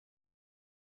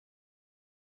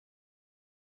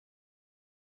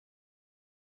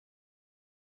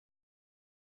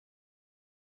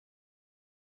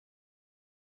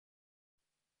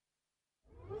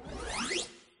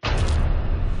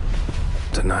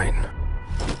tonight.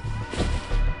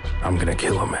 I'm gonna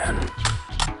kill a man.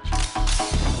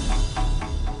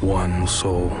 One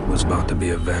soul was about to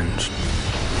be avenged.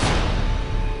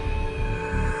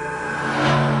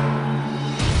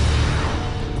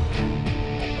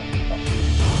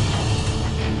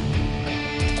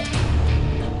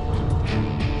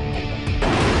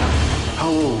 How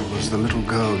old was the little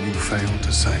girl you failed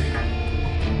to save?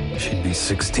 She'd be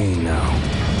 16 now.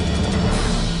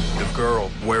 The girl,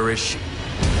 where is she?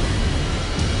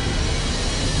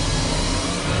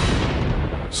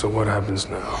 So what happens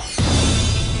now?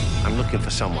 I'm looking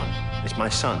for someone. It's my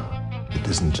son. It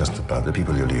isn't just about the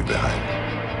people you leave behind.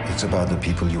 It's about the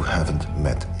people you haven't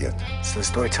met yet. So the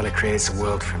storyteller creates a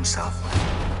world for himself.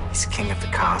 He's king of the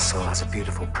castle, has a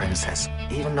beautiful princess.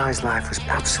 Even though his life was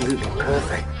absolutely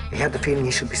perfect, he had the feeling he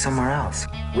should be somewhere else,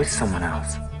 with someone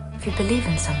else. If you believe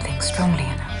in something strongly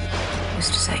enough, who's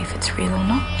to say if it's real or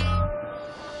not?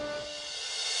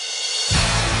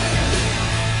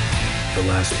 The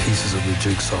last pieces of the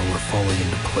jigsaw were falling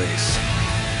into place.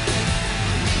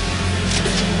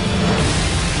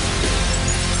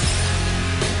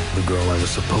 The girl I was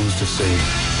supposed to save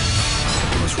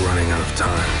was running out of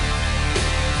time.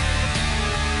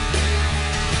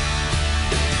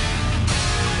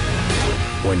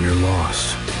 When you're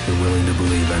lost, you're willing to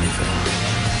believe anything.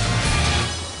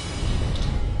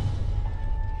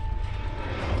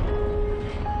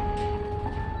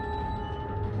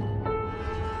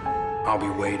 I'll be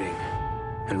waiting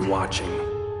and watching